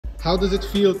How does it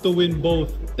feel to win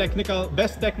both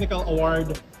best technical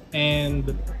award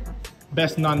and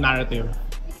best non-narrative?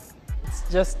 It's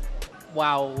just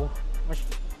wow.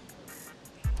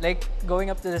 Like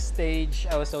going up to the stage,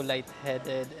 I was so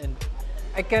lightheaded, and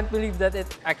I can't believe that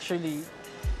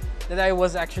I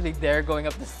was actually there going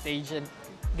up the stage and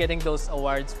getting those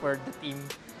awards for the team.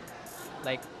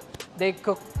 Like they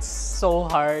cooked so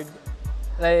hard.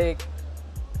 Like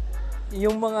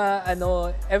yung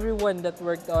mga everyone that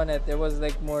worked on it, there was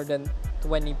like more than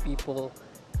 20 people,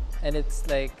 and it's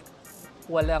like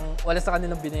wala sa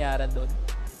kanilang binayaran doon.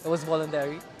 It was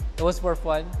voluntary. It was for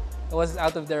fun. It was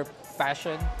out of their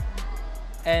passion.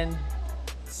 And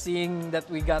seeing that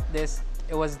we got this,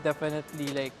 it was definitely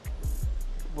like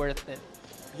worth it.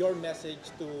 Your message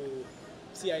to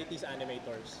CIT's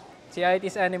animators?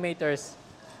 CIT's animators,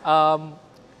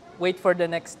 wait for the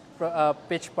next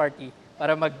pitch party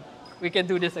para we can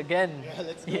do this again. Yeah,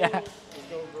 let's go. Yeah. Let's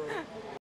go, bro.